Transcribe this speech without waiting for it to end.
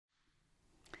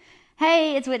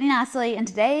Hey, it's Whitney Nicely, and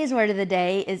today's word of the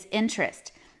day is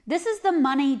interest. This is the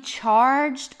money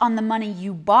charged on the money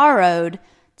you borrowed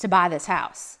to buy this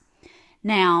house.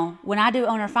 Now, when I do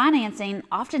owner financing,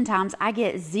 oftentimes I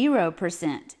get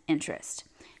 0% interest.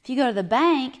 If you go to the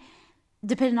bank,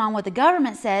 depending on what the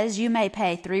government says, you may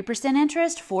pay 3%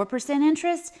 interest, 4%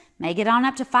 interest, may get on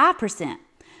up to 5%.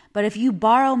 But if you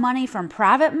borrow money from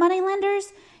private money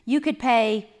lenders, you could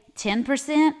pay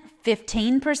 10%,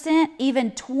 15%,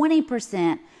 even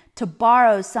 20% to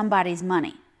borrow somebody's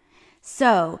money.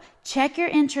 So check your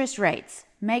interest rates.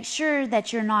 Make sure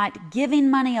that you're not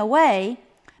giving money away.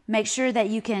 Make sure that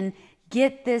you can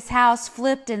get this house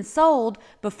flipped and sold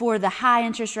before the high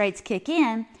interest rates kick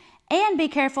in. And be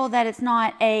careful that it's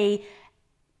not a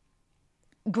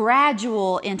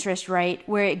gradual interest rate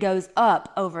where it goes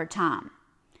up over time.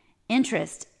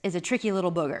 Interest is a tricky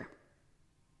little booger.